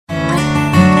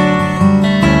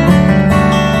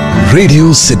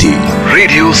Radio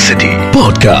city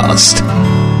podcast.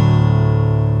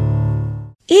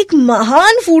 एक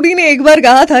महान foodie ने एक बार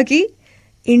कहा था कि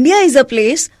India is a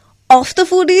place of the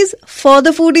foodies, for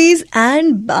the foodies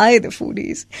and by the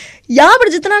foodies. यहाँ पर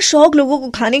जितना शौक लोगों को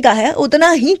खाने का है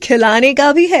उतना ही खिलाने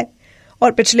का भी है।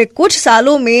 और पिछले कुछ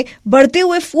सालों में बढ़ते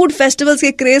हुए फूड फेस्टिवल्स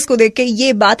के क्रेज को देख के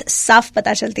ये बात साफ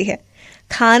पता चलती है।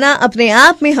 खाना अपने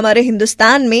आप में हमारे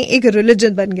हिंदुस्तान में एक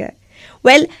रिलीजन बन गया है।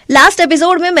 लास्ट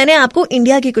एपिसोड में मैंने आपको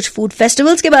इंडिया के कुछ फूड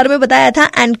फेस्टिवल्स के बारे में बताया था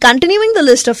and continuing the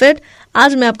list of it,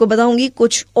 आज मैं आपको बताऊंगी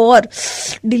कुछ और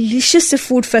डिलीशियस से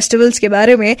फूड फेस्टिवल्स के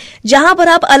बारे में, जहां पर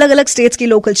आप अलग अलग स्टेट्स की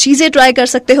लोकल चीजें ट्राई कर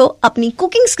सकते हो, अपनी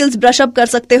कुकिंग स्किल्स ब्रश अप कर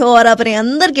सकते हो और अपने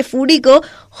अंदर के फूडी को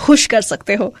खुश कर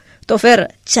सकते हो। तो फिर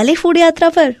चले फूड यात्रा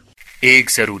पर। एक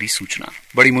जरूरी सूचना,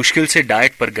 बड़ी मुश्किल से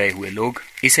डाइट पर गए हुए लोग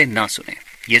इसे ना सुने।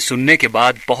 ये सुनने के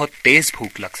बाद बहुत तेज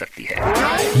भूख लग सकती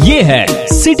है। ये है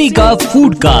सिटी का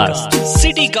फूड कास्ट।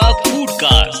 सिटी का food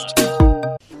cast.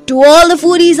 To all the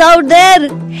foodies out there,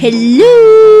 hello.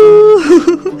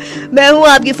 मैं हूँ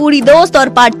आपकी फूडी दोस्त और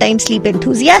part time sleep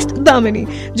enthusiast Damini,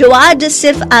 जो आज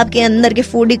सिर्फ आपके अंदर के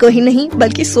फूडी को ही नहीं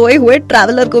बल्कि सोए हुए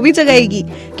ट्रैवलर को भी जगाएगी।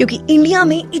 क्योंकि इंडिया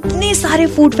में इतने सारे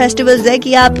फूड फेस्टिवल्स है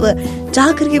कि आप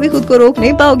चाह करके भी खुद को रोक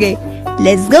नहीं पाओगे।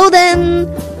 Let's go then.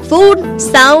 Food,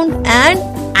 sound and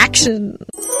action.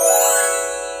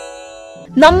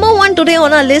 Number 1 today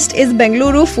on our list is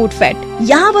Bengaluru Food Fest.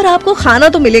 यहाँ पर आपको खाना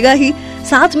तो मिलेगा ही,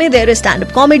 साथ में there is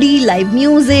stand-up comedy, live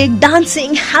music,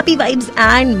 dancing, happy vibes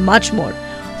and much more.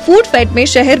 Food fest में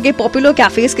शहर के पॉपुलर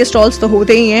कैफेज के स्टॉल्स तो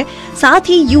होते ही हैं, साथ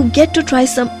ही you get to try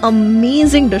some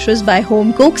amazing dishes by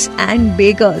home cooks and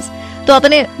bakers. तो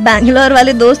अपने बैंगलोर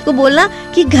वाले दोस्त को बोलना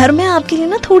कि घर में आपके लिए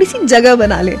ना थोड़ी सी जगह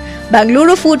बना ले।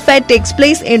 Bengaluru food fest takes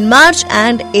place in March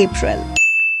and April.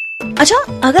 अच्छा,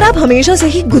 अगर आप हमेशा से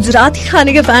ही गुजराती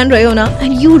खाने के फैन रहे हो ना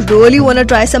and you really want to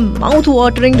try some mouth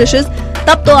watering dishes,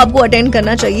 तब तो आपको अटेंड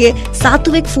करना चाहिए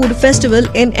सात्विक फूड फेस्टिवल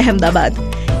इन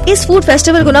अहमदाबाद। इस फूड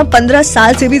फेस्टिवल को ना 15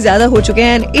 साल से भी ज्यादा हो चुके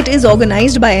हैं and it is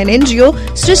organised by an NGO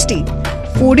Srishti.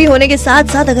 Foodie होने के साथ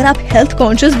साथ अगर आप हेल्थ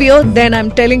कॉन्शियस भी हो, then I am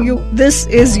telling you this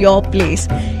is your place.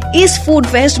 इस फूड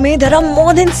फेस्ट में there are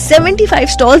more than 75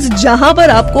 stalls, जहां पर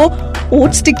आपको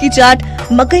ओट्स टिक्की चाट,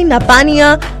 मकई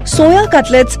नापानिया, सोया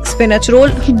cutlets, spinach role,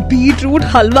 beet root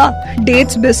हलवा,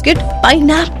 dates biscuit,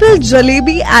 pineapple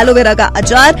jalebi, aloe vera का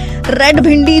अचार, रेड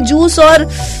भिंडी जूस और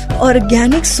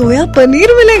ऑर्गेनिक सोया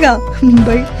पनीर मिलेगा।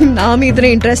 भाई नाम ही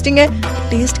इतने इंटरेस्टिंग है,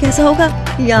 टेस्ट कैसा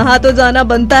होगा यहाँ तो जाना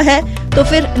बनता है। तो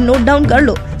फिर नोट डाउन कर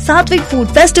लो, सात्विक फूड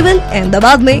फेस्टिवल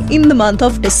अहमदाबाद में इन the month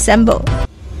of December.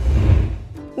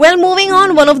 Well, moving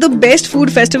on, one of the best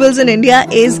food festivals in India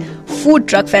is food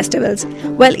truck festivals.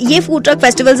 Well, ये food truck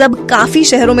festivals अब काफी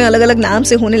शहरों में अलग अलग नाम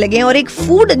से होने लगे हैं और एक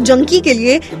फूड जंकी के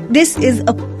लिए this is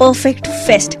a perfect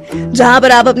fest, जहाँ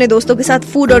पर आप अपने दोस्तों के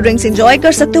साथ फूड और ड्रिंक्स एंजॉय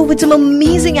कर सकते हो with some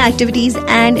amazing activities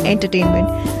and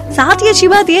entertainment. साथ ही अच्छी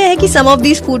बात यह है कि some of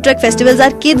these food truck festivals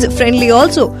are kids friendly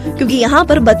also, क्योंकि यहाँ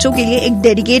पर बच्चों के लिए एक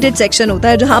डेडिकेटेड सेक्शन होता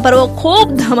है जहाँ पर वो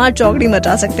खूब धमाल चौकड़ी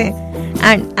मचा सकते हैं।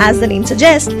 And as the name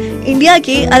suggest, India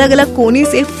के अलग अलग कोने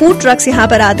से फूड ट्रक्स यहाँ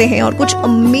पर आते हैं और कुछ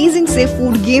अमेजिंग से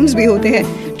फूड गेम्स भी होते हैं,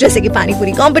 जैसे कि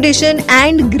panipuri competition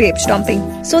and grep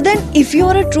stomping. So then if you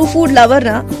are a true food lover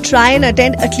ना, try and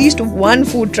attend at least one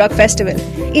food truck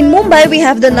festival. In Mumbai we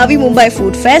have the Navi Mumbai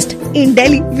food fest, in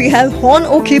Delhi we have horn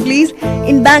okay please,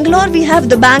 in Bangalore we have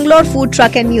the Bangalore food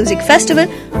truck and music festival,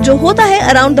 जो होता है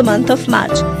around the month of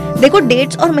March. देखो,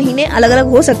 dates और महीने अलग अलग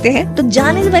हो सकते हैं, तो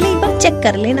जाने से पहले एक बार चेक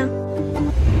कर लेना।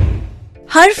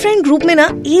 हर फ्रेंड ग्रुप में ना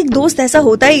एक दोस्त ऐसा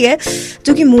होता ही है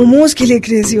जो कि मोमोज के लिए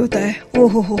क्रेजी होता है।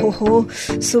 ओहो हो,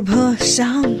 सुबह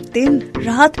शाम दिन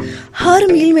रात हर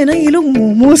मील में ना ये लोग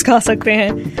मोमोज खा सकते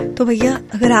हैं। तो भैया,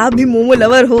 अगर आप भी मोमो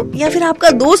लवर हो या फिर आपका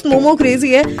दोस्त मोमो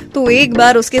क्रेजी है, तो एक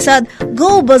बार उसके साथ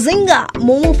गो बजिंगा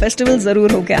मोमो फेस्टिवल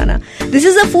जरूर होके आना। This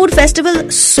is a food festival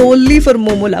solely for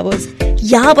momo lovers.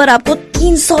 यहाँ पर आपको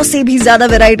 300 से भी ज्यादा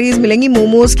वेराइटीज मिलेंगी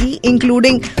मोमोज की,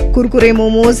 including Kurkure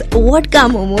momos, vodka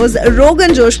momos,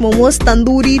 rogan josh momos,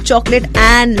 tandoori, chocolate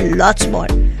and lots more.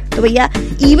 तो भैया,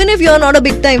 even if you are not a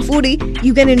big time foodie,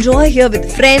 you can enjoy here with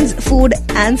friends, food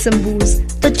and some booze.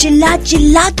 तो चिल्ला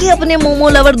चिल्ला के अपने मोमो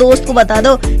लवर दोस्त को बता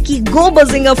दो कि Go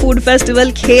Bazinga food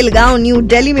festival Khelgaon New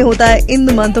Delhi में होता है in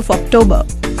the month of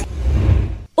October.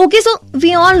 Okay, so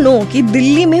we all know कि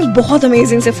दिल्ली में बहुत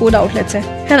अमेजिंग से फूड आउटलेट्स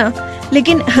है ना,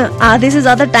 लेकिन आधे से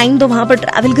ज्यादा टाइम तो वहाँ पर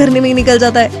ट्रैवल करने में ही निकल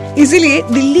जाता है। इसीलिए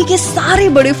दिल्ली के सारे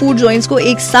बड़े फूड जॉइंट्स को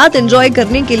एक साथ एंजॉय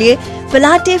करने के लिए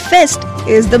Palate Fest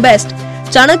is the best.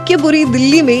 Chanakyapuri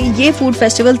Delhi में ये फूड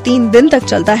फेस्टिवल 3 दिन तक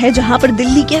चलता है, जहाँ पर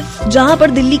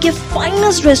दिल्ली के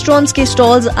फाइनेस्ट रेस्टोरेंट्स के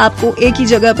स्टॉल्स आपको एक ही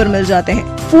जगह पर मिल जाते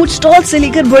हैं। फूड स्टॉल्स से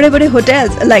लेकर बड़े बड़े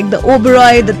hotels like the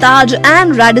Oberoi, the Taj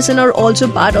and Radisson are also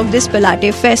part of this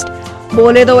Palate Fest.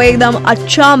 बोले तो एकदम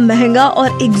अच्छा, महंगा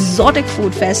और एग्जॉटिक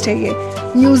फूड फेस्ट है ये।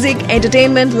 Music,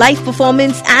 entertainment, live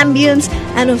performance, ambience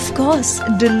and of course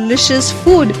delicious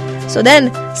food. So then,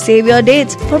 save your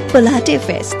dates for Pilate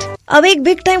Fest. अब एक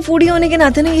बिग टाइम फूडी होने के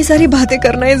नाते ना ये सारी बातें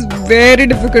करना is very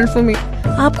difficult for me.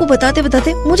 आपको बताते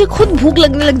बताते मुझे खुद भूख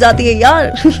लगने लग जाती है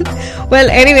यार। Well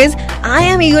anyways, I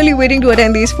am ईगरली waiting to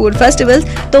attend these food festivals.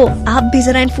 तो आप भी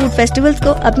जरा इन फूड फेस्टिवल्स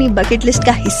को अपनी बकेट लिस्ट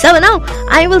का हिस्सा बनाओ।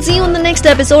 I will see you in the next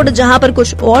episode, जहां पर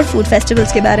कुछ और फूड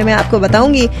फेस्टिवल्स के बारे में आपको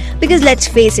बताऊंगी। बिकॉज लेट्स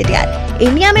फेस इट यार,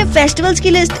 इंडिया में फेस्टिवल्स की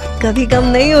लिस्ट कभी कम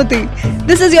नहीं होती।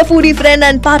 This is your foodie friend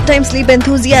and part time sleep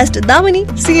enthusiast Damini.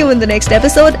 C you in the next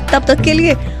episode. तब तक के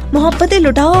लिए मोहब्बतें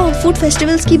लुटाओ, फूड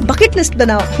फेस्टिवल्स की बकेट लिस्ट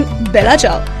बनाओ। बेला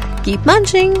चाओ, keep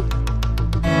munching.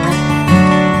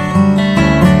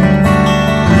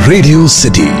 Radio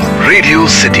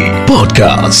City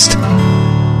Podcast.